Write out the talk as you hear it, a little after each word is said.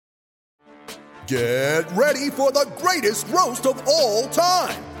Get ready for the greatest roast of all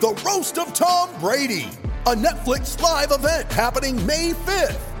time, the Roast of Tom Brady, a Netflix live event happening May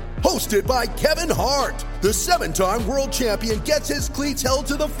 5th. Hosted by Kevin Hart, the 7-time world champion gets his cleats held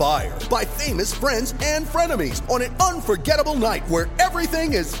to the fire by famous friends and frenemies on an unforgettable night where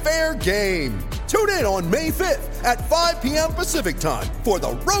everything is fair game. Tune in on May 5th at 5 p.m. Pacific time for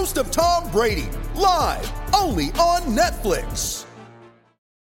the Roast of Tom Brady, live only on Netflix.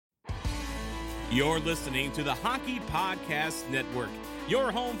 You're listening to the Hockey Podcast Network, your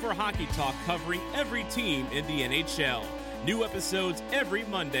home for hockey talk covering every team in the NHL. New episodes every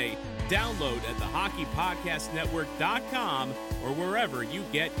Monday. Download at thehockeypodcastnetwork.com or wherever you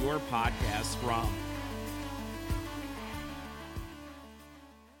get your podcasts from.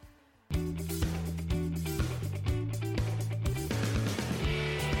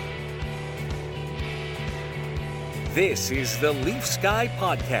 This is the Leafs Guy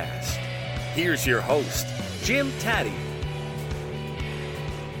Podcast. Here's your host, Jim Taddy.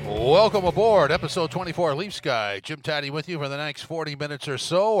 Welcome aboard, episode 24, Leafs Guy. Jim Taddy with you for the next 40 minutes or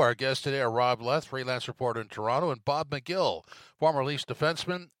so. Our guests today are Rob Leth, freelance reporter in Toronto, and Bob McGill, former Leafs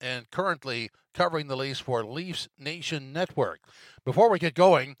defenseman and currently covering the Leafs for Leafs Nation Network. Before we get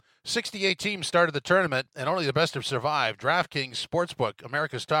going, 68 teams started the tournament, and only the best have survived. DraftKings Sportsbook,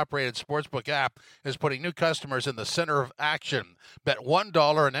 America's top-rated sportsbook app, is putting new customers in the center of action. Bet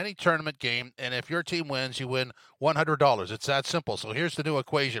 $1 in any tournament game, and if your team wins, you win $100. It's that simple. So here's the new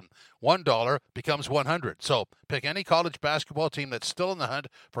equation. $1 becomes $100. So pick any college basketball team that's still in the hunt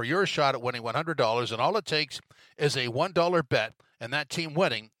for your shot at winning $100, and all it takes is a $1 bet, and that team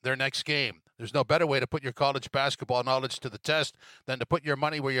winning their next game. There's no better way to put your college basketball knowledge to the test than to put your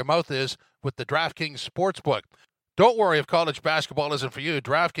money where your mouth is with the DraftKings Sportsbook. Don't worry if college basketball isn't for you.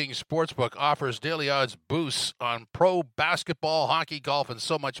 DraftKings Sportsbook offers daily odds boosts on pro basketball, hockey, golf, and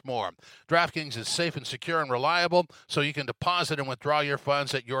so much more. DraftKings is safe and secure and reliable, so you can deposit and withdraw your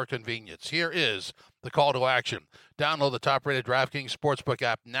funds at your convenience. Here is the call to action. Download the top-rated DraftKings Sportsbook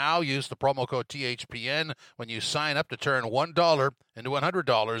app now. Use the promo code THPN when you sign up to turn $1 into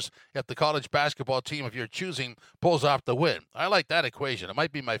 $100 if the college basketball team of your choosing pulls off the win. I like that equation. It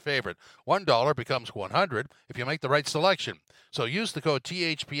might be my favorite. $1 becomes $100 if you make the right selection. So use the code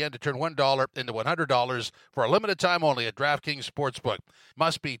THPN to turn $1 into $100 for a limited time only at DraftKings Sportsbook.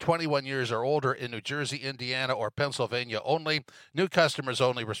 Must be 21 years or older in New Jersey, Indiana, or Pennsylvania only. New customers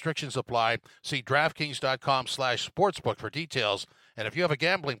only. Restrictions apply. See DraftKings.com/sportsbook for details. And if you have a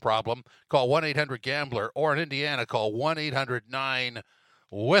gambling problem, call 1-800-GAMBLER, or in Indiana, call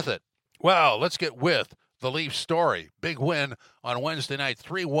 1-800-9-WITH-IT. Well, let's get with the Leafs story. Big win on Wednesday night,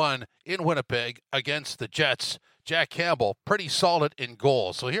 3-1 in Winnipeg against the Jets. Jack Campbell, pretty solid in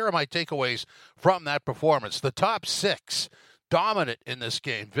goal. So here are my takeaways from that performance. The top six, dominant in this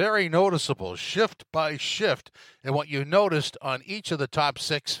game, very noticeable, shift by shift. And what you noticed on each of the top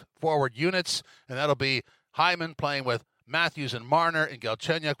six forward units, and that'll be Hyman playing with Matthews and Marner, and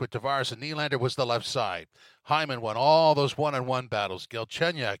Galchenyuk with Tavares and Nylander, was the left side. Hyman won all those one-on-one battles.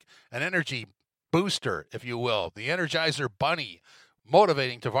 Galchenyuk, an energy booster, if you will, the Energizer Bunny,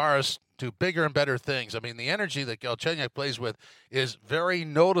 motivating Tavares to bigger and better things. I mean, the energy that Galchenyuk plays with is very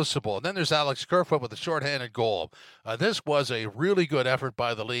noticeable. And then there's Alex Kerfoot with a shorthanded goal. This was a really good effort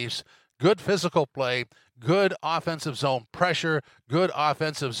by the Leafs. Good physical play, good offensive zone pressure, good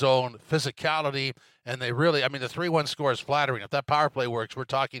offensive zone physicality, and they really, I mean, the 3-1 score is flattering. If that power play works, we're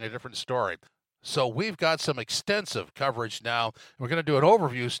talking a different story. So we've got some extensive coverage now. We're going to do an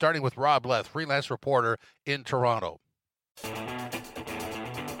overview starting with Rob Leth, freelance reporter in Toronto.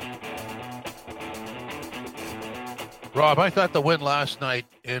 Rob, I thought the win last night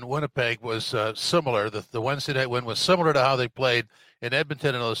in Winnipeg was similar. The Wednesday night win was similar to how they played in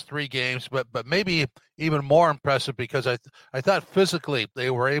Edmonton in those three games, but maybe even more impressive because I thought physically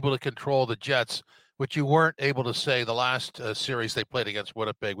they were able to control the Jets, which you weren't able to say the last series they played against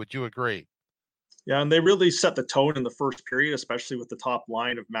Winnipeg. Would you agree? Yeah, and they really set the tone in the first period, especially with the top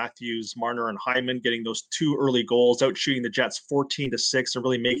line of Matthews, Marner, and Hyman getting those two early goals, out shooting the Jets 14-6, and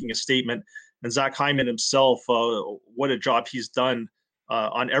really making a statement. And Zach Hyman himself, what a job he's done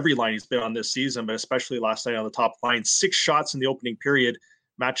on every line he's been on this season, but especially last night on the top line. 6 shots in the opening period,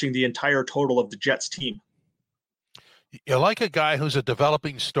 matching the entire total of the Jets team. You like a guy who's a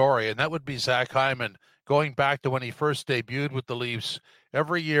developing story, and that would be Zach Hyman, going back to when he first debuted with the Leafs.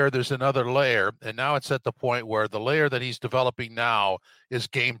 Every year there's another layer, and now it's at the point where the layer that he's developing now is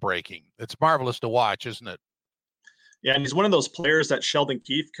game-breaking. It's marvelous to watch, isn't it? Yeah, and he's one of those players that Sheldon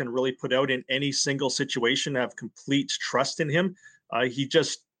Keefe can really put out in any single situation, have complete trust in him. He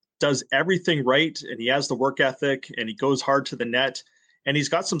just does everything right, and he has the work ethic, and he goes hard to the net. and he's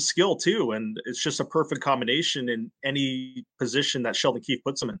got some skill too. And it's just a perfect combination in any position that Sheldon Keefe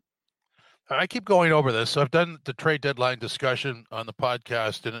puts him in. I keep going over this. So I've done the trade deadline discussion on the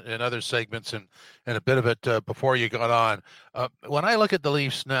podcast and other segments and a bit of it before you got on. When I look at the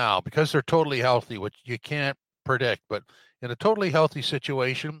Leafs now, because they're totally healthy, which you can't predict, but in a totally healthy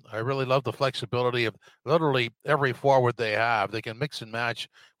situation, I really love the flexibility of literally every forward they have. They can mix and match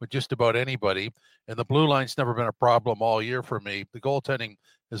with just about anybody. And the blue line's never been a problem all year for me. The goaltending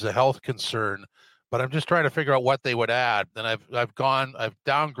is a health concern, but I'm just trying to figure out what they would add. And I've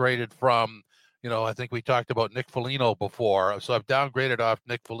downgraded from, I think we talked about Nick Foligno before. So I've downgraded off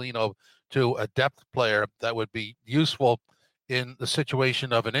Nick Foligno to a depth player that would be useful in the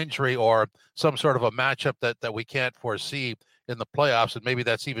situation of an injury or some sort of a matchup that we can't foresee in the playoffs. And maybe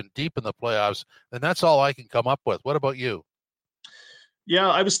that's even deep in the playoffs. And that's all I can come up with. What about you? Yeah,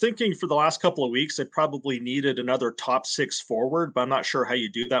 I was thinking for the last couple of weeks, they probably needed another top 6 forward, but I'm not sure how you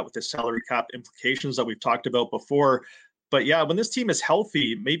do that with the salary cap implications that we've talked about before. But yeah, when this team is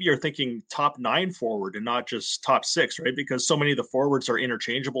healthy, maybe you're thinking top 9 forward and not just top 6, right? Because so many of the forwards are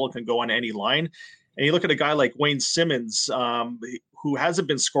interchangeable and can go on any line. And you look at a guy like Wayne Simmonds, who hasn't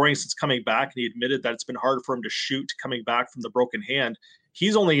been scoring since coming back, and he admitted that it's been hard for him to shoot coming back from the broken hand.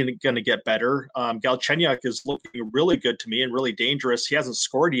 He's only going to get better. Galchenyuk is looking really good to me and really dangerous. He hasn't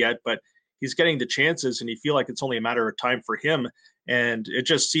scored yet, but he's getting the chances, and you feel like it's only a matter of time for him. And it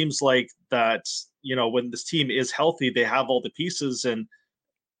just seems like that, when this team is healthy, they have all the pieces. And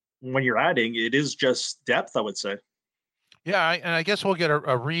when you're adding, it is just depth, I would say. Yeah, and I guess we'll get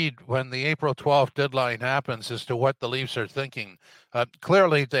a read when the April 12th deadline happens as to what the Leafs are thinking.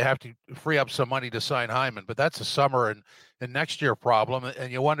 Clearly, they have to free up some money to sign Hyman, but that's a summer and next year problem.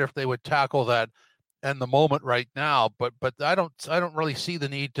 And you wonder if they would tackle that in the moment right now. But I don't really see the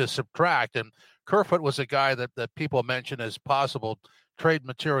need to subtract. And Kerfoot was a guy that people mentioned as possible trade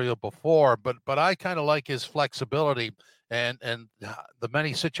material before, but I kind of like his flexibility and the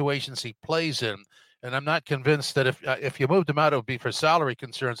many situations he plays in. And I'm not convinced that if you moved him out, it would be for salary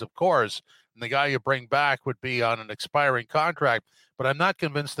concerns, of course. And the guy you bring back would be on an expiring contract. But I'm not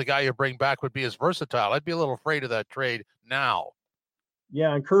convinced the guy you bring back would be as versatile. I'd be a little afraid of that trade now.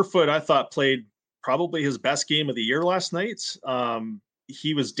 Yeah, and Kerfoot, I thought, played probably his best game of the year last night.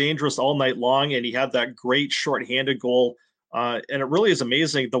 He was dangerous all night long, and he had that great shorthanded goal. And it really is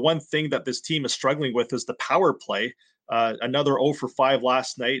amazing. The one thing that this team is struggling with is the power play. Another 0 for 5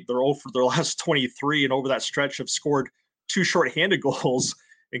 last night. They're 0 for their last 23, and over that stretch have scored 2 shorthanded goals,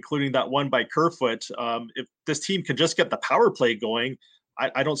 including that one by Kerfoot. If this team can just get the power play going,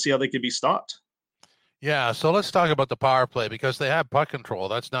 I don't see how they could be stopped. Yeah, so let's talk about the power play because they have puck control.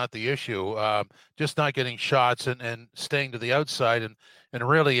 That's not the issue. Just not getting shots and staying to the outside. And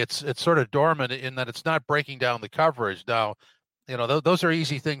really, it's sort of dormant in that it's not breaking down the coverage. Now, those are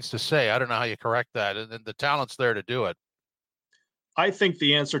easy things to say. I don't know how you correct that. And the talent's there to do it. I think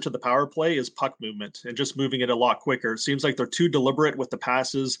the answer to the power play is puck movement and just moving it a lot quicker. It seems like they're too deliberate with the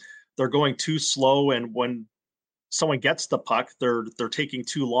passes. They're going too slow. And when someone gets the puck, they're taking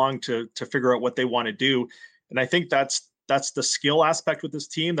too long to figure out what they want to do. And I think that's the skill aspect with this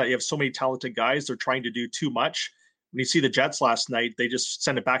team, that you have so many talented guys. They're trying to do too much. When you see the Jets last night, they just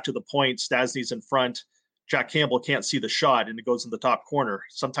send it back to the point. Stastny's in front. Jack Campbell can't see the shot, and it goes in the top corner.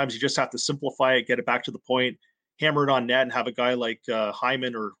 Sometimes you just have to simplify it, get it back to the point, hammer it on net, and have a guy like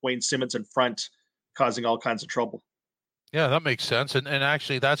Hyman or Wayne Simmonds in front causing all kinds of trouble. Yeah, that makes sense. And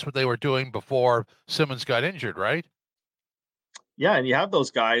actually, that's what they were doing before Simmonds got injured, right? Yeah, and you have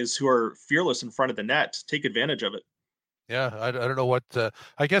those guys who are fearless in front of the net. Take advantage of it. Yeah, I don't know what.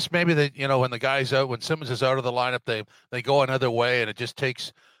 I guess maybe when the guy's out, when Simmonds is out of the lineup, they go another way, and it just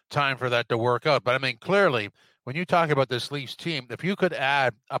takes time for that to work out. But I mean, clearly, when you talk about this Leafs team, if you could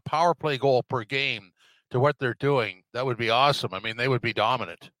add a power play goal per game to what they're doing, that would be awesome. I mean, they would be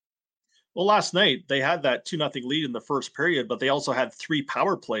dominant. Well, last night they had that 2-0 lead in the first period, but they also had 3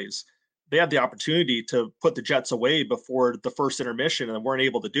 power plays. They had the opportunity to put the Jets away before the first intermission and weren't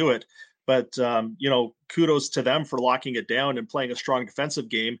able to do it. But, kudos to them for locking it down and playing a strong defensive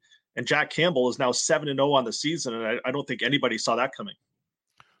game. And Jack Campbell is now 7-0 on the season, and I don't think anybody saw that coming.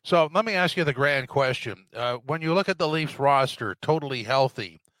 So let me ask you the grand question. When you look at the Leafs roster, totally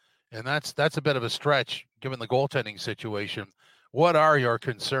healthy, and that's a bit of a stretch given the goaltending situation, what are your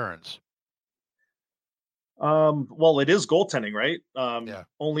concerns? Well, it is goaltending, right? Yeah.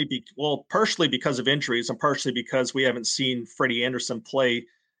 Partially because of injuries and partially because we haven't seen Freddie Anderson play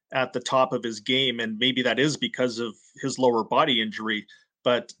at the top of his game. And maybe that is because of his lower body injury.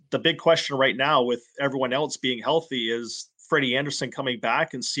 But the big question right now with everyone else being healthy is Freddie Anderson coming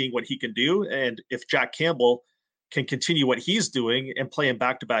back and seeing what he can do. And if Jack Campbell can continue what he's doing and play in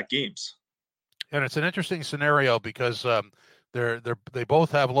back-to-back games. And it's an interesting scenario because they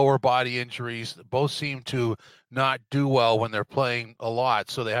both have lower body injuries. Both seem to not do well when they're playing a lot,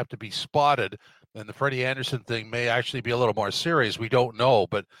 so they have to be spotted. And the Freddie Andersen thing may actually be a little more serious. We don't know,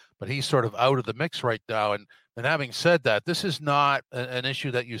 but he's sort of out of the mix right now. And having said that, this is not an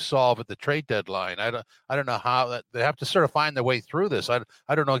issue that you solve at the trade deadline. I don't know how that they have to sort of find their way through this. I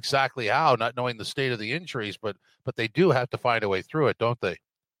don't know exactly how, not knowing the state of the injuries, but they do have to find a way through it, don't they?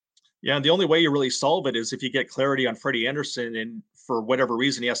 Yeah, and the only way you really solve it is if you get clarity on Freddie Andersen, and for whatever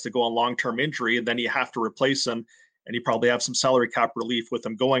reason he has to go on long-term injury, and then you have to replace him, and you probably have some salary cap relief with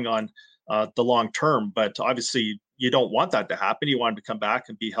him going on the long term. But obviously, you don't want that to happen. You want him to come back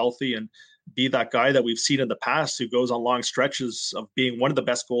and be healthy and be that guy that we've seen in the past who goes on long stretches of being one of the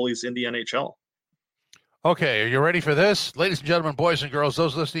best goalies in the NHL. Okay, are you ready for this? Ladies and gentlemen, boys and girls,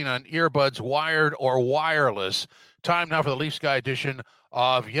 those listening on earbuds, wired or wireless, time now for the Leafs Guy edition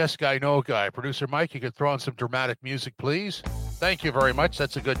of Yes Guy, No Guy. Producer Mike, you could throw on some dramatic music, please. Thank you very much.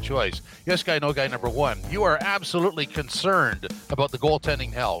 That's a good choice. Yes Guy, No Guy number 1. You are absolutely concerned about the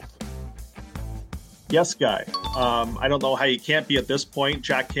goaltending health. Yes, Guy. I don't know how you can't be at this point.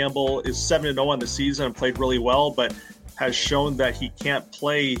 Jack Campbell is 7-0 on the season and played really well, but has shown that he can't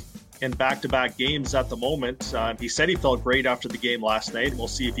play in back-to-back games at the moment. He said he felt great after the game last night. We'll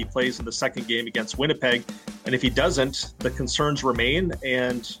see if he plays in the second game against Winnipeg. And if he doesn't, the concerns remain.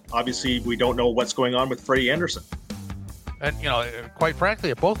 And obviously, we don't know what's going on with Freddie Andersen. And, quite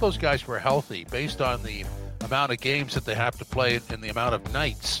frankly, if both those guys were healthy, based on the amount of games that they have to play and the amount of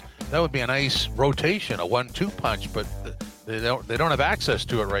nights, that would be a nice rotation, a 1-2 punch, but they don't have access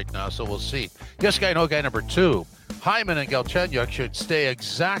to it right now, so we'll see. Yes Guy, No Guy number 2. Hyman and Galchenyuk should stay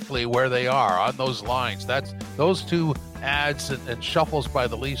exactly where they are on those lines. Those two adds and shuffles by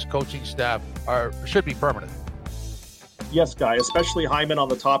the Leafs coaching staff should be permanent. Yes, Guy, especially Hyman on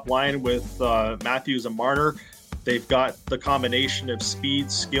the top line with Matthews and Marner. They've got the combination of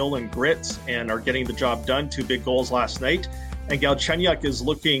speed, skill, and grit, and are getting the job done. 2 big goals last night. And Galchenyuk is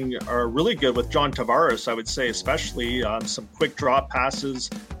looking really good with John Tavares, I would say, especially some quick drop passes,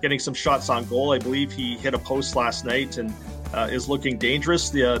 getting some shots on goal. I believe he hit a post last night and is looking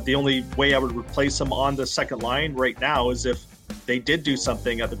dangerous. The only way I would replace him on the second line right now is if they did do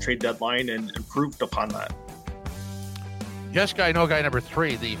something at the trade deadline and improved upon that. Yes Guy, No Guy number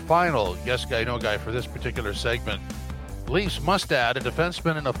 3, the final Yes Guy, No Guy for this particular segment. Leafs must add a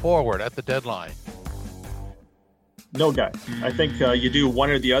defenseman and a forward at the deadline. No, Guy. I think you do one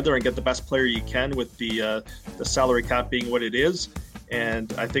or the other and get the best player you can with the salary cap being what it is.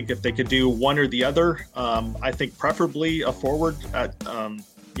 And I think if they could do one or the other, I think preferably a forward at,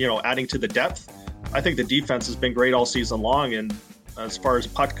 adding to the depth. I think the defense has been great all season long. And as far as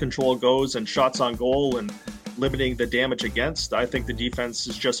puck control goes and shots on goal and limiting the damage against, I think the defense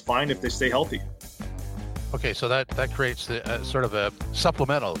is just fine if they stay healthy. Okay, so that creates sort of a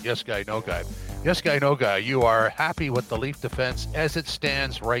supplemental Yes Guy, No Guy. Yes Guy, No Guy, you are happy with the Leaf defense as it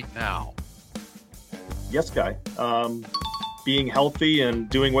stands right now? Yes, Guy. Being healthy and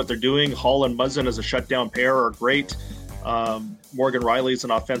doing what they're doing, Hall and Muzzin as a shutdown pair are great. Morgan Riley's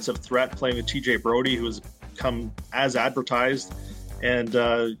an offensive threat playing with TJ Brody, who has come as advertised. And,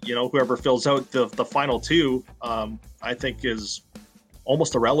 whoever fills out the final 2, I think is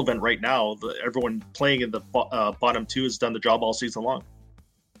almost irrelevant right now. Everyone playing in the bottom 2 has done the job all season long.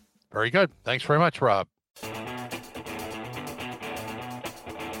 Very good. Thanks very much, Rob.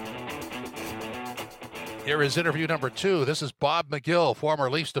 Here is interview number 2. This is Bob McGill, former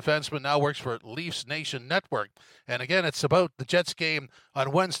Leafs defenseman, now works for Leafs Nation Network. And again, it's about the Jets game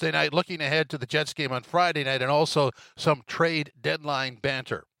on Wednesday night, looking ahead to the Jets game on Friday night, and also some trade deadline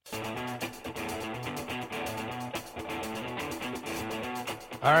banter.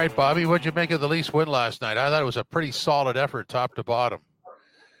 All right, Bobby, what'd you make of the Leafs win last night? I thought it was a pretty solid effort, top to bottom.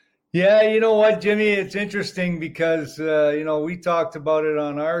 Yeah, you know what, Jimmy? It's interesting because, we talked about it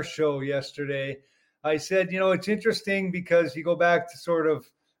on our show yesterday. I said, it's interesting because you go back to sort of,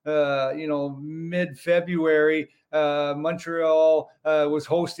 mid-February, Montreal was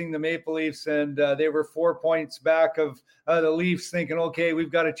hosting the Maple Leafs, and they were 4 points back of the Leafs, thinking, okay, we've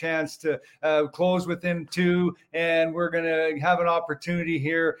got a chance to close within 2, and we're going to have an opportunity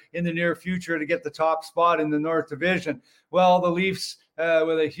here in the near future to get the top spot in the North Division. Well, the Leafs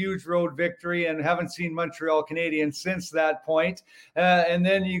with a huge road victory and haven't seen Montreal Canadiens since that point. And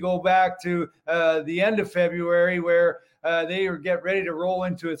then you go back to the end of February where they get ready to roll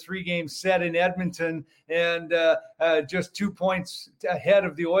into a 3-game set in Edmonton and just 2 points ahead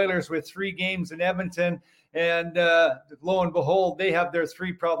of the Oilers with 3 games in Edmonton. And lo and behold, they have their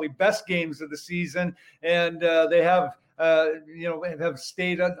 3 probably best games of the season, and they have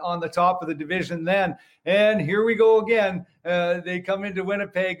stayed on the top of the division then. And here we go again. They come into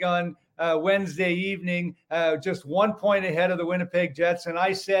Winnipeg on Wednesday evening, just 1 point ahead of the Winnipeg Jets. And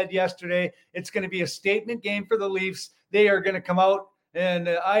I said yesterday, it's going to be a statement game for the Leafs. They are going to come out and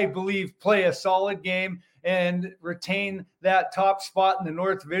I believe play a solid game and retain that top spot in the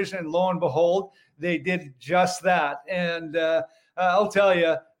North Division. And lo and behold, they did just that. And I'll tell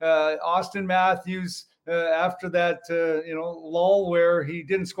you, Austin Matthews, after that, lull where he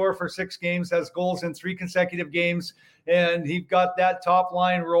didn't score for 6 games, has goals in 3 consecutive games, and he got that top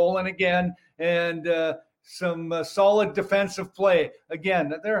line rolling again, and some solid defensive play.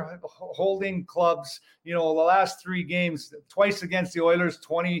 Again, they're holding clubs, the last 3 games, twice against the Oilers,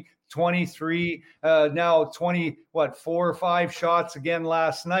 23, now 4 or 5 shots again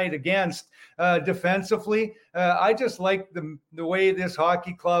last night against defensively. I just like the way this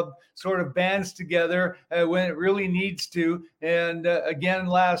hockey club sort of bands together when it really needs to. And again,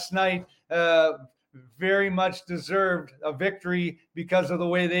 last night, very much deserved a victory because of the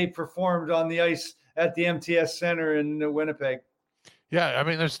way they performed on the ice at the MTS Center in Winnipeg. Yeah, I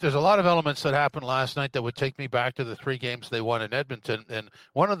mean, there's a lot of elements that happened last night that would take me back to the 3 games they won in Edmonton, and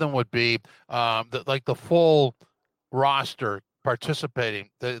one of them would be the full roster participating,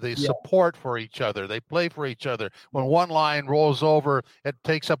 the support for each other. They play for each other. When one line rolls over, it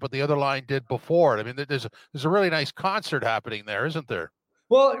takes up what the other line did before it. I mean, there's a really nice concert happening there, isn't there?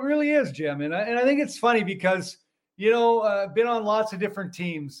 Well, it really is, Jim, and I think it's funny because I've been on lots of different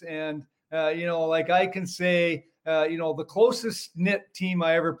teams, and like I can say. The closest knit team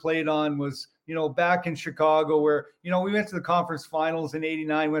I ever played on was, back in Chicago where, we went to the conference finals in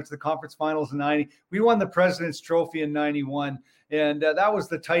 89, went to the conference finals in 90. We won the President's Trophy in 91. And that was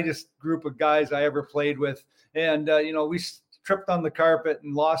the tightest group of guys I ever played with. And, we tripped on the carpet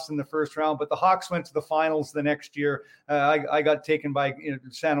and lost in the first round, but the Hawks went to the finals the next year. I got taken by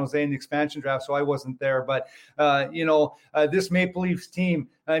San Jose in the expansion draft, so I wasn't there. But, this Maple Leafs team,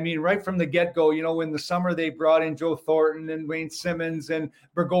 I mean, right from the get-go, in the summer they brought in Joe Thornton and Wayne Simmons and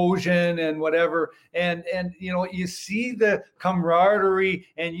Bogosian and whatever. And you see the camaraderie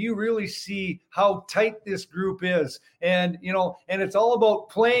and you really see how tight this group is. And, and it's all about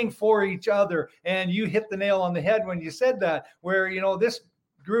playing for each other. And you hit the nail on the head when you said that, where, this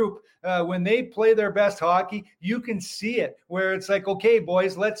group, when they play their best hockey, you can see it where it's like, okay,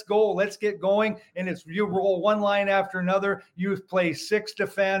 boys, let's go, let's get going. And it's, you roll one line after another, you play 6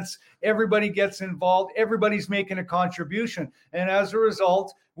 defense, everybody gets involved, everybody's making a contribution. And as a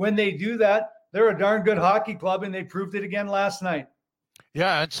result, when they do that, they're a darn good hockey club, and they proved it again last night.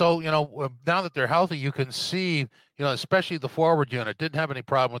 Yeah, and so, now that they're healthy, you can see, especially the forward unit didn't have any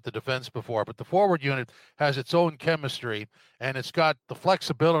problem with the defense before, but the forward unit has its own chemistry, and it's got the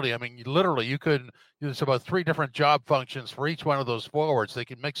flexibility. I mean, literally, you could use about 3 different job functions for each one of those forwards. They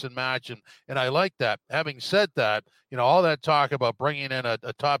can mix and match, and I like that. Having said that, all that talk about bringing in a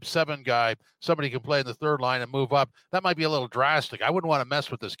top 7 guy, somebody who can play in the third line and move up, that might be a little drastic. I wouldn't want to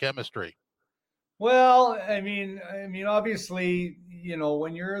mess with this chemistry. Well, I mean, obviously,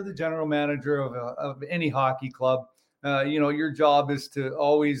 when you're the general manager of any hockey club, your job is to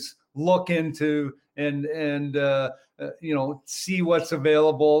always look into and see what's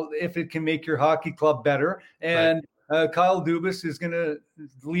available if it can make your hockey club better. And Kyle Dubas is going to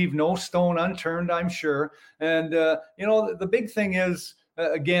leave no stone unturned, I'm sure. And the big thing is,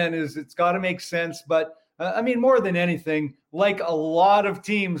 again, is it's got to make sense, but. More than anything, like a lot of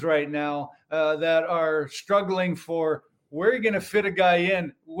teams right now that are struggling for where you're going to fit a guy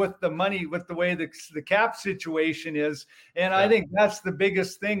in with the money, with the way the cap situation is. And I think that's the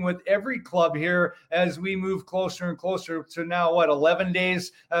biggest thing with every club here as we move closer and closer to now, 11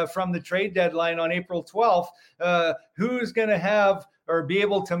 days from the trade deadline on April 12th, who's going to have or be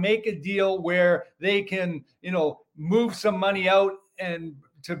able to make a deal where they can, move some money out and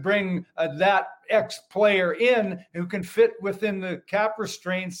to bring that ex-player in who can fit within the cap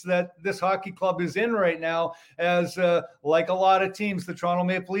restraints that this hockey club is in right now, as like a lot of teams, the Toronto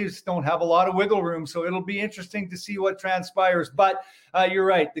Maple Leafs don't have a lot of wiggle room. So it'll be interesting to see what transpires. But you're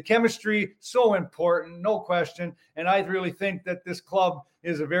right. The chemistry, so important, no question. And I really think that this club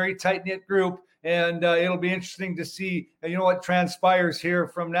is a very tight-knit group. And it'll be interesting to see, what transpires here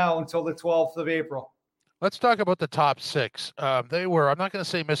from now until the 12th of April. Let's talk about the top six. They were, I'm not going to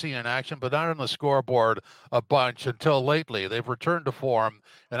say missing in action, but not on the scoreboard a bunch until lately. They've returned to form,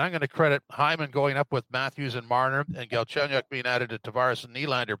 and I'm going to credit Hyman going up with Matthews and Marner, and Galchenyuk being added to Tavares and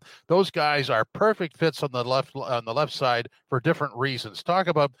Nylander. Those guys are perfect fits on the left side for different reasons. Talk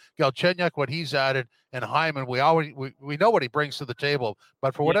about Galchenyuk, what he's added, and Hyman. We know what he brings to the table,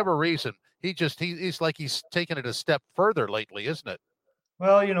 but for whatever reason, he's like he's taken it a step further lately, isn't it?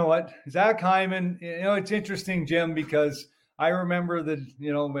 Well, you know what, Zach Hyman, it's interesting, Jim, because I remember that,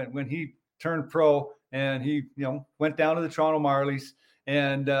 when he turned pro and he, went down to the Toronto Marlies,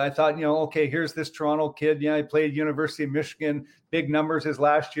 and I thought, okay, here's this Toronto kid. Yeah, he played University of Michigan, big numbers his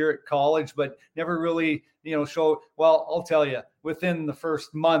last year at college, but never really, showed. Well, I'll tell you, within the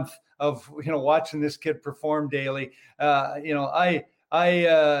first month of, watching this kid perform daily,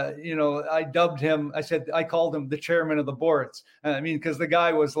 I dubbed him, I called him the chairman of the boards. Because the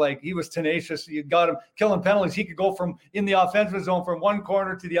guy was he was tenacious. You got him killing penalties. He could go from in the offensive zone from one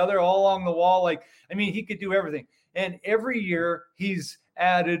corner to the other, all along the wall. He could do everything. And every year he's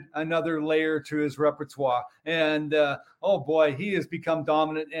added another layer to his repertoire. And, he has become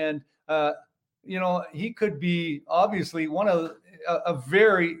dominant. And, he could be obviously one of a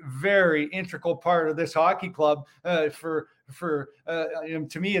very, very integral part of this hockey club. To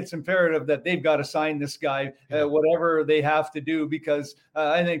me, it's imperative that they've got to sign this guy, whatever they have to do, because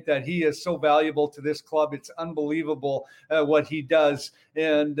I think that he is so valuable to this club. It's unbelievable what he does.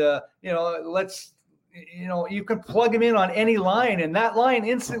 And, you can plug him in on any line, and that line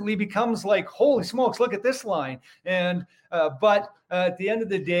instantly becomes like, holy smokes, look at this line. And, but at the end of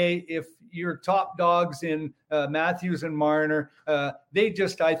the day, if your top dogs in Matthews and Marner, they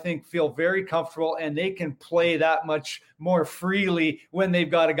just, I think, feel very comfortable, and they can play that much more freely when they've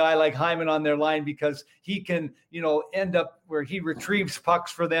got a guy like Hyman on their line, because he can, end up where he retrieves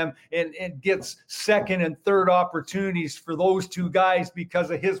pucks for them and gets second and third opportunities for those two guys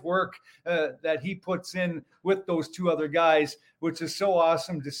because of his work that he puts in with those two other guys, which is so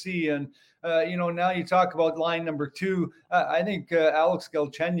awesome to see. And, now you talk about line number two. I think Alex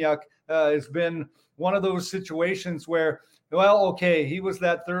Galchenyuk has been one of those situations where, well, okay, he was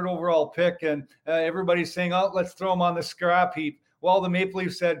that third overall pick, and everybody's saying, oh, let's throw him on the scrap heap. Well, the Maple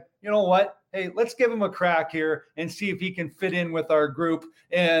Leafs said, you know what? Hey, let's give him a crack here and see if he can fit in with our group.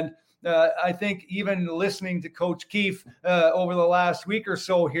 And I think even listening to Coach Keefe over the last week or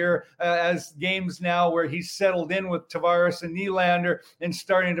so here, as games now where he's settled in with Tavares and Nylander and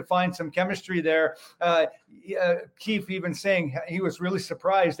starting to find some chemistry there, Keefe even saying he was really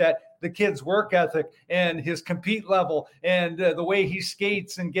surprised at the kid's work ethic and his compete level and the way he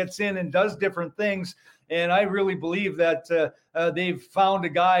skates and gets in and does different things. And I really believe that they've found a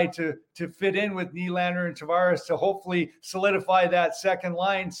guy to fit in with Nylander and Tavares to hopefully solidify that second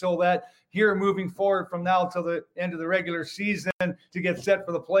line, so that here moving forward from now till the end of the regular season to get set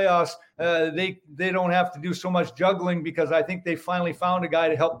for the playoffs, they don't have to do so much juggling, because I think they finally found a guy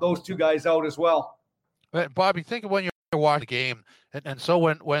to help those two guys out as well. Bobby, think of when you're watching the game, and so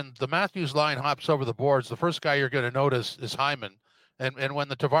when the Matthews line hops over the boards, the first guy you're going to notice is Hyman. And when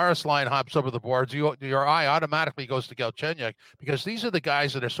the Tavares line hops over the boards, your eye automatically goes to Galchenyuk, because these are the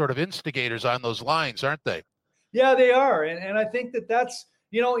guys that are sort of instigators on those lines, aren't they? Yeah, they are. And I think that's,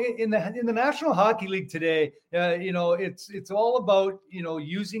 in the National Hockey League today, it's all about,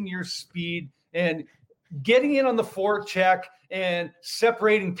 using your speed and getting in on the forecheck and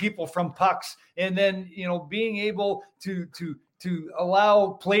separating people from pucks, and then, being able to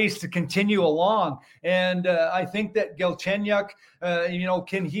allow plays to continue along. And I think that Galchenyuk,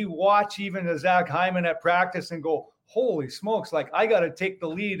 can he watch even a Zach Hyman at practice and go, holy smokes, I got to take the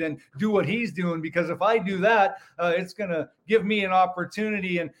lead and do what he's doing, because if I do that, it's going to give me an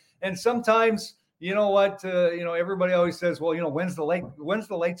opportunity. And sometimes, everybody always says, well, when's the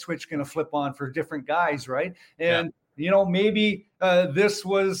light switch going to flip on for different guys, right? And, maybe this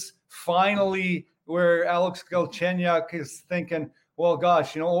was finally where Alex Galchenyuk is thinking, well,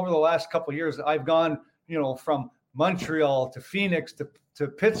 gosh, over the last couple of years, I've gone, from Montreal to Phoenix to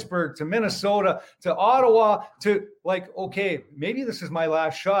Pittsburgh to Minnesota to Ottawa to okay, maybe this is my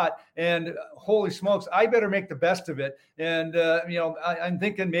last shot, and holy smokes, I better make the best of it. And I'm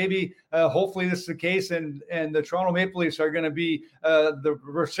thinking maybe hopefully this is the case, and the Toronto Maple Leafs are going to be the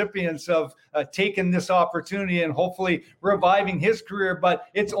recipients of taking this opportunity and hopefully reviving his career. But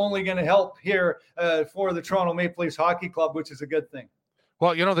it's only going to help here for the Toronto Maple Leafs Hockey Club, which is a good thing.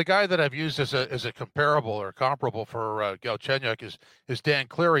 Well, the guy that I've used as a comparable or comparable for Galchenyuk is Dan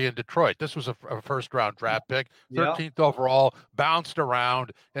Cleary in Detroit. This was a first-round draft pick, 13th overall, bounced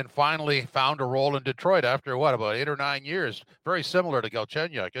around, and finally found a role in Detroit after, about 8 or 9 years. Very similar to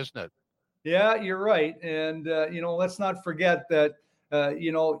Galchenyuk, isn't it? Yeah, you're right. And, let's not forget that,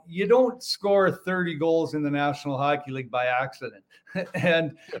 you don't score 30 goals in the National Hockey League by accident.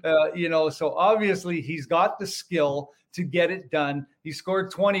 And, so obviously he's got the skill to get it done. He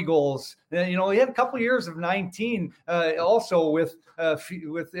scored 20 goals. He had a couple of years of 19 also with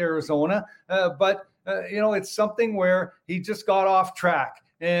Arizona. But it's something where he just got off track.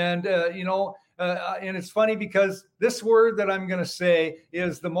 And, and it's funny because this word that I'm going to say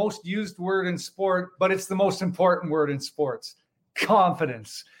is the most used word in sport, but it's the most important word in sports: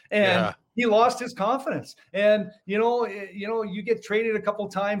 confidence. And he lost his confidence. And, you get traded a couple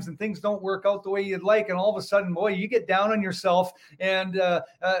of times and things don't work out the way you'd like. And all of a sudden, boy, you get down on yourself. And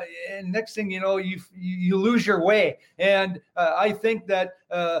next thing you know, you lose your way. And I think that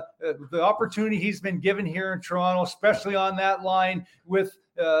the opportunity he's been given here in Toronto, especially on that line with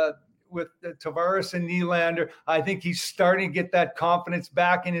Tavares and Nylander, I think he's starting to get that confidence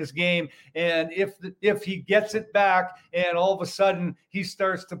back in his game. And if he gets it back and all of a sudden he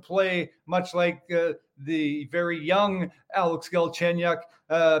starts to play much like the very young Alex Galchenyuk,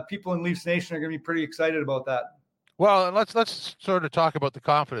 people in Leafs Nation are going to be pretty excited about that. Well, and let's sort of talk about the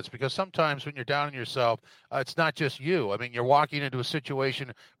confidence, because sometimes when you're down on yourself, it's not just you. I mean, you're walking into a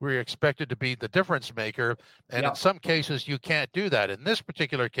situation where you're expected to be the difference maker, and in some cases you can't do that. In this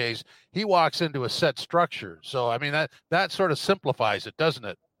particular case, he walks into a set structure. So, I mean, that sort of simplifies it, doesn't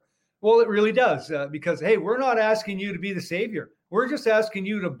it? Well, it really does, because, hey, we're not asking you to be the savior. We're just asking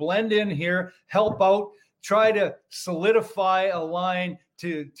you to blend in here, help out, try to solidify a line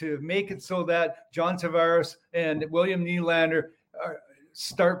to make it so that John Tavares and William Nylander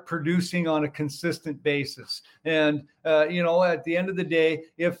start producing on a consistent basis. And, at the end of the day,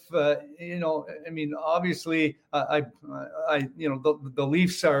 if, obviously the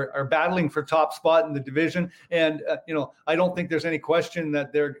Leafs are battling for top spot in the division. And, I don't think there's any question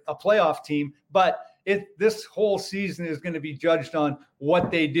that they're a playoff team, but this whole season is going to be judged on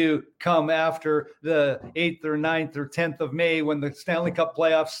what they do come after the 8th or 9th or 10th of May when the Stanley Cup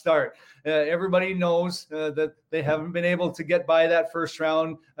playoffs start. Everybody knows that they haven't been able to get by that first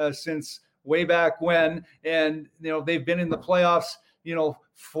round since way back when. And, they've been in the playoffs,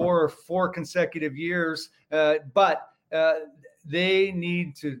 for 4 consecutive years. But they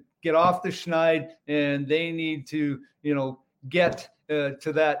need to get off the schneid, and they need to, get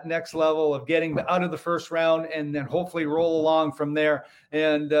to that next level of getting out of the first round and then hopefully roll along from there.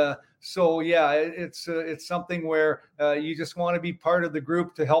 And it's something where you just want to be part of the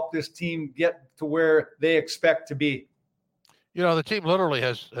group to help this team get to where they expect to be. The team literally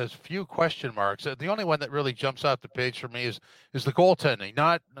has few question marks. The only one that really jumps off the page for me is the goaltending,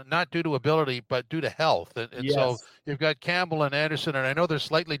 not due to ability, but due to health. And yes. So you've got Campbell and Anderson, and I know they're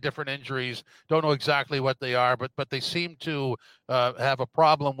slightly different injuries. Don't know exactly what they are, but they seem to have a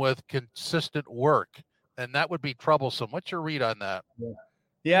problem with consistent work, and that would be troublesome. What's your read on that?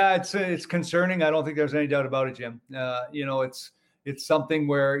 Yeah, it's concerning. I don't think there's any doubt about it, Jim. It's something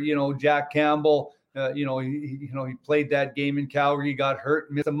where Jack Campbell. He played that game in Calgary, he got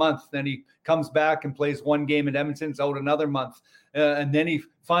hurt, missed a month. Then he comes back and plays one game in Edmonton, out another month. And then he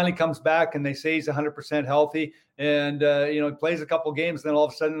finally comes back and they say he's 100% healthy. And, he plays a couple games. Then all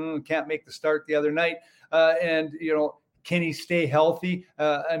of a sudden can't make the start the other night. Can he stay healthy?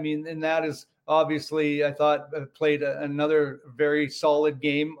 And that is obviously, I thought, played another very solid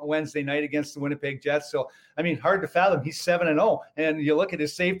game Wednesday night against the Winnipeg Jets. So, hard to fathom. He's 7-0. And you look at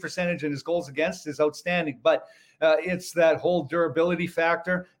his save percentage and his goals against is outstanding. But it's that whole durability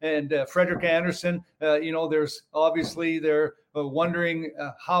factor. And Frederik Andersen, there's obviously they're wondering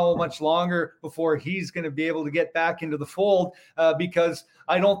how much longer before he's going to be able to get back into the fold, because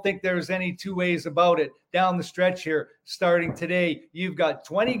I don't think there's any two ways about it. Down the stretch here, starting today, you've got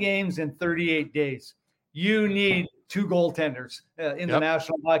 20 games in 38 days. You need 2 goaltenders in the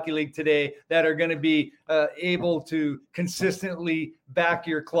National Hockey League today that are going to be able to consistently back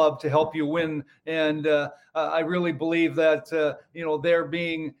your club to help you win. And I really believe that, they're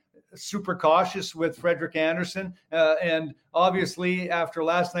being super cautious with Frederik Andersen. And obviously after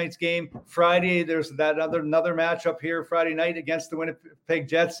last night's game, Friday, there's that another matchup here Friday night against the Winnipeg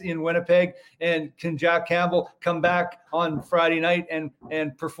Jets in Winnipeg. And can Jack Campbell come back on Friday night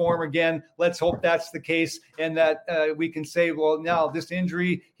and perform again? Let's hope that's the case. And that we can say, well, now this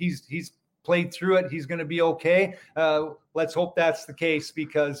injury, he's played through it. He's going to be okay. Let's hope that's the case,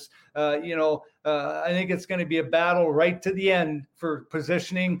 because, I think it's going to be a battle right to the end for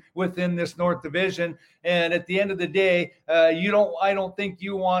positioning within this North Division. And at the end of the day, I don't think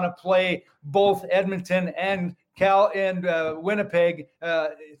you want to play both Edmonton and Winnipeg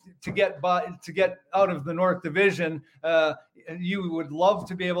to get out of the North Division you would love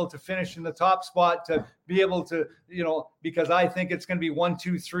to be able to finish in the top spot, to be able to, because I think it's going to be 1,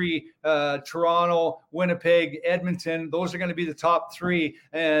 2, 3, Toronto, Winnipeg, Edmonton. Those are going to be the top 3,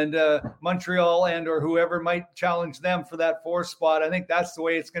 and Montreal or whoever might challenge them for that 4th spot. I think that's the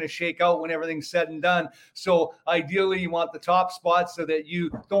way it's going to shake out when everything's said and done. So ideally, you want the top spot so that you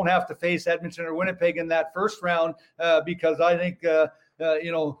don't have to face Edmonton or Winnipeg in that first round, because I think,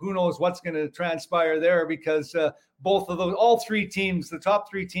 who knows what's going to transpire there, because both of those, all 3 teams, the top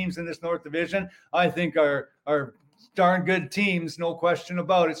 3 teams in this North Division, I think are darn good teams, no question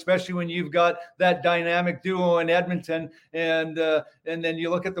about it, especially when you've got that dynamic duo in Edmonton. And then you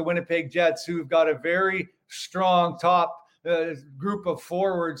look at the Winnipeg Jets, who've got a very strong top group of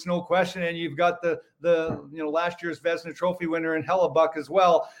forwards, no question. And you've got the last year's Vezina Trophy winner in Hellebuck as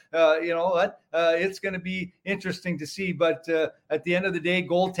well. It's going to be interesting to see. But at the end of the day,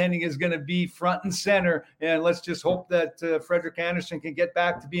 goaltending is going to be front and center. And let's just hope that Frederik Andersen can get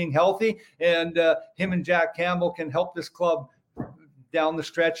back to being healthy, and him and Jack Campbell can help this club down the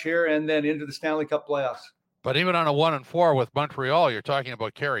stretch here and then into the Stanley Cup playoffs. But even on a 1-4 with Montreal, you're talking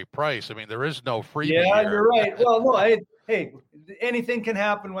about Carey Price. I mean, there is no freebie Yeah, here. You're right. Well, no, hey, anything can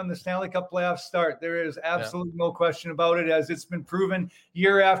happen when the Stanley Cup playoffs start. There is absolutely no question about it, as it's been proven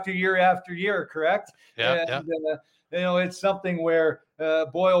year after year after year, correct? Yeah. It's something where,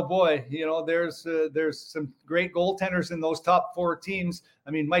 boy, oh boy, there's some great goaltenders in those top 4 teams. I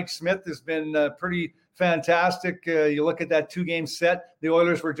mean, Mike Smith has been pretty fantastic. You look at that 2-game set. The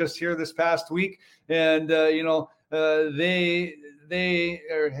Oilers were just here this past week, and they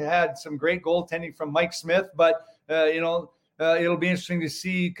had some great goaltending from Mike Smith. But it'll be interesting to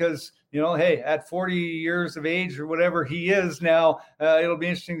see, because hey, at 40 years of age or whatever he is now, it'll be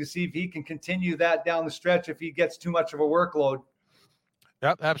interesting to see if he can continue that down the stretch if he gets too much of a workload.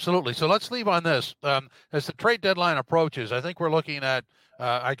 Yep, absolutely. So let's leave on this. As the trade deadline approaches, I think we're looking at,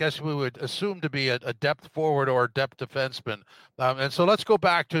 I guess we would assume to be a depth forward or depth defenseman. And so let's go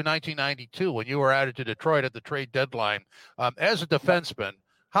back to 1992 when you were added to Detroit at the trade deadline. As a defenseman,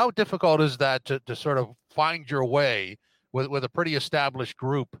 how difficult is that to sort of find your way with a pretty established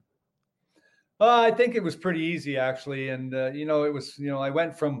group? I think it was pretty easy, actually. And, it was, I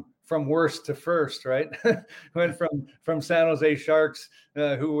went from worst to first, right? Went from San Jose Sharks,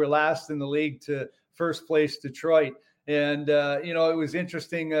 who were last in the league, to first place Detroit. And, it was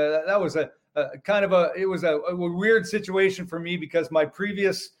interesting. That was a weird situation for me, because my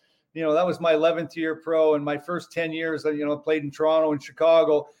previous, that was my 11th year pro, and my first 10 years, played in Toronto and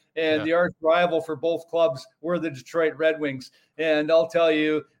Chicago. And the arch rival for both clubs were the Detroit Red Wings. And I'll tell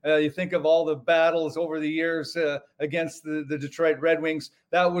you, you think of all the battles over the years against the Detroit Red Wings.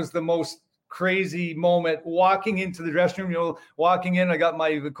 That was the most crazy moment, walking into the dressing room. Walking in, I got my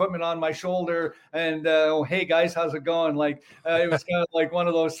equipment on my shoulder, and hey guys, how's it going? Like it was kind of like one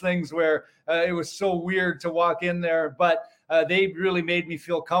of those things where it was so weird to walk in there, but they really made me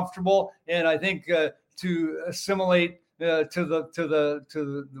feel comfortable. And I think to assimilate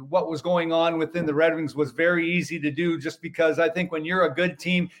to what was going on within the Red Wings was very easy to do, just because I think when you're a good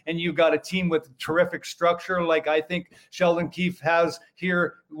team and you've got a team with terrific structure, like I think Sheldon Keefe has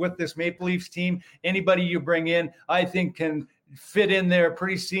here with this Maple Leafs team, anybody you bring in, I think can fit in there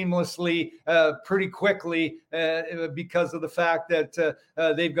pretty seamlessly, pretty quickly, because of the fact that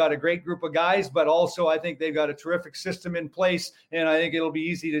they've got a great group of guys, but also I think they've got a terrific system in place, and I think it'll be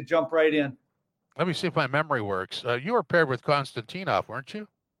easy to jump right in. Let me see if my memory works. You were paired with Konstantinov, weren't you?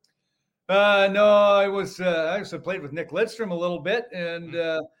 No, I was. I also played with Nick Lidstrom a little bit, and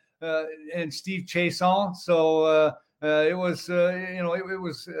Steve Chiasson. So it was, it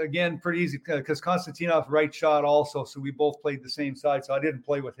was again pretty easy, because Konstantinov right shot also. So we both played the same side. So I didn't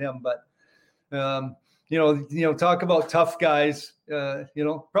play with him, but talk about tough guys.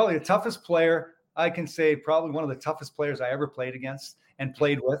 Probably the toughest player I can say, probably one of the toughest players I ever played against and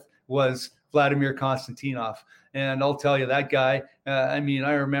played with was Vladimir Konstantinov. And I'll tell you, that guy, I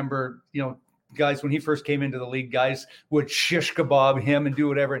remember, guys, when he first came into the league, guys would shish kebab him and do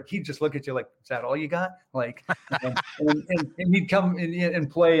whatever. And he'd just look at you like, is that all you got? Like, and he'd come and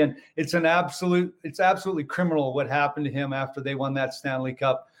play. And it's absolutely criminal what happened to him after they won that Stanley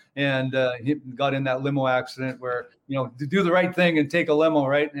Cup. And he got in that limo accident where, to do the right thing and take a limo,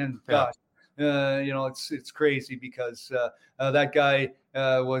 right? And gosh, it's crazy, because that guy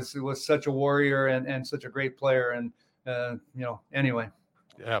was such a warrior and such a great player. And, anyway.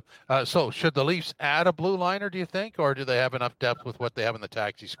 Yeah. So should the Leafs add a blue liner, do you think, or do they have enough depth with what they have in the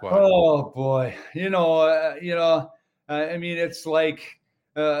taxi squad? Oh boy. It's like,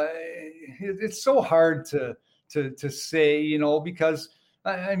 it's so hard to say, because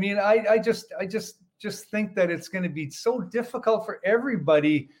I just think that it's going to be so difficult for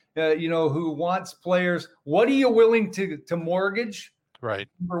everybody, who wants players. What are you willing to mortgage? Right.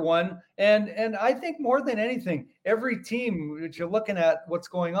 Number one. And I think more than anything, every team that you're looking at what's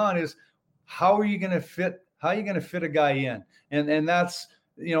going on is how are you going to fit a guy in? And that's,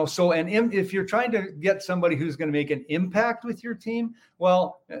 if you're trying to get somebody who's going to make an impact with your team,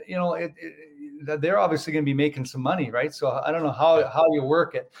 well, they're obviously going to be making some money, right? So I don't know how you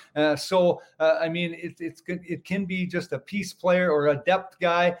work it. It can be just a piece player or a depth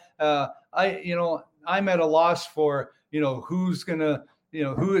guy. I'm at a loss for, who it's going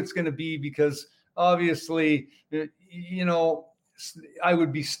to be, because obviously, I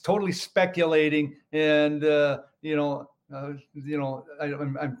would be totally speculating, and I'm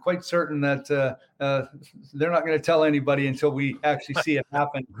quite certain that they're not going to tell anybody until we actually see it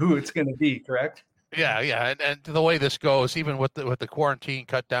happen who it's going to be. Correct? Yeah, and the way this goes, even with the quarantine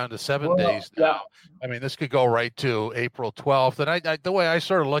cut down to 7 days now, I mean, this could go right to April 12th. And I the way I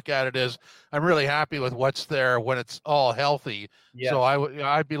sort of look at it is, I'm really happy with what's there when it's all healthy. Yes. So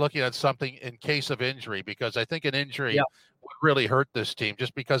I'd be looking at something in case of injury, because I think an injury would really hurt this team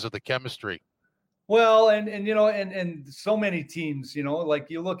just because of the chemistry. Well, and so many teams, like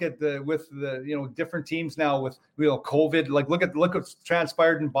you look at different teams now with COVID. Like look what's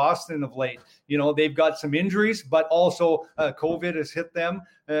transpired in Boston of late. They've got some injuries, but also COVID has hit them,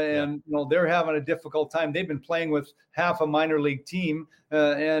 and they're having a difficult time. They've been playing with half a minor league team,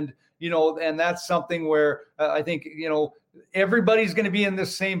 and that's something where I think everybody's going to be in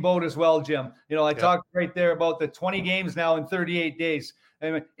this same boat as well, Jim. I talked right there about the 20 games now in 38 days. I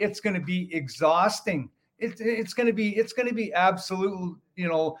mean, it's going to be exhausting. It's going to be absolute,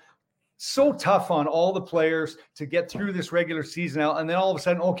 so tough on all the players to get through this regular season out. And then all of a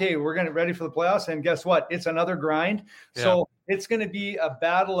sudden, okay, we're going to ready for the playoffs. And guess what? It's another grind. Yeah. So it's going to be a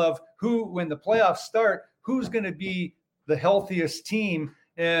battle of when the playoffs start, who's going to be the healthiest team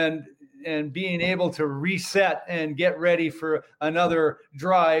and being able to reset and get ready for another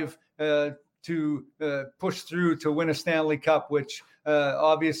drive to push through to win a Stanley Cup, which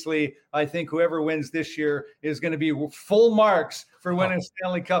obviously I think whoever wins this year is going to be full marks for winning a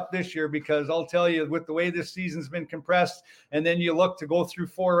Stanley Cup this year, because I'll tell you, with the way this season's been compressed, and then you look to go through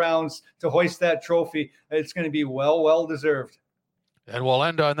 4 rounds to hoist that trophy, it's going to be well deserved. And we'll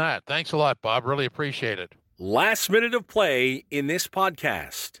end on that. Thanks a lot, Bob. Really appreciate it. Last minute of play in this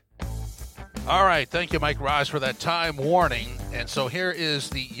podcast. All right. Thank you, Mike Ross, for that time warning. And so here is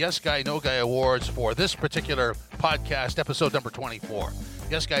the Yes Guy, No Guy Awards for this particular podcast, episode number 24.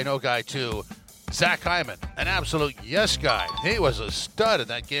 Yes Guy, No Guy to Zach Hyman, an absolute yes guy. He was a stud in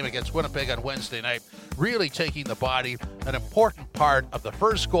that game against Winnipeg on Wednesday night, really taking the body, an important part of the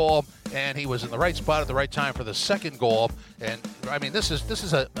first goal, and he was in the right spot at the right time for the second goal. And, I mean, this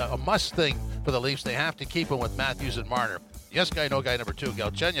is a must thing for the Leafs. They have to keep him with Matthews and Marner. Yes Guy, No Guy number 2,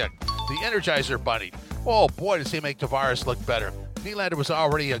 Galchenyuk, the Energizer Bunny. Oh, boy, does he make Tavares look better. Nylander was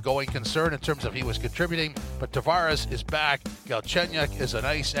already a going concern in terms of he was contributing, but Tavares is back. Galchenyuk is a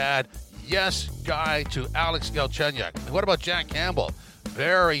nice add. Yes Guy to Alex Galchenyuk. And what about Jack Campbell?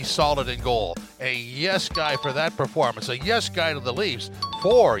 Very solid in goal. A yes guy for that performance. A yes guy to the Leafs.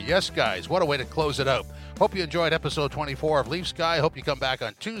 4 yes guys. What a way to close it out. Hope you enjoyed episode 24 of Leafs Guy. Hope you come back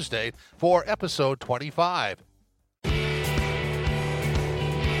on Tuesday for episode 25.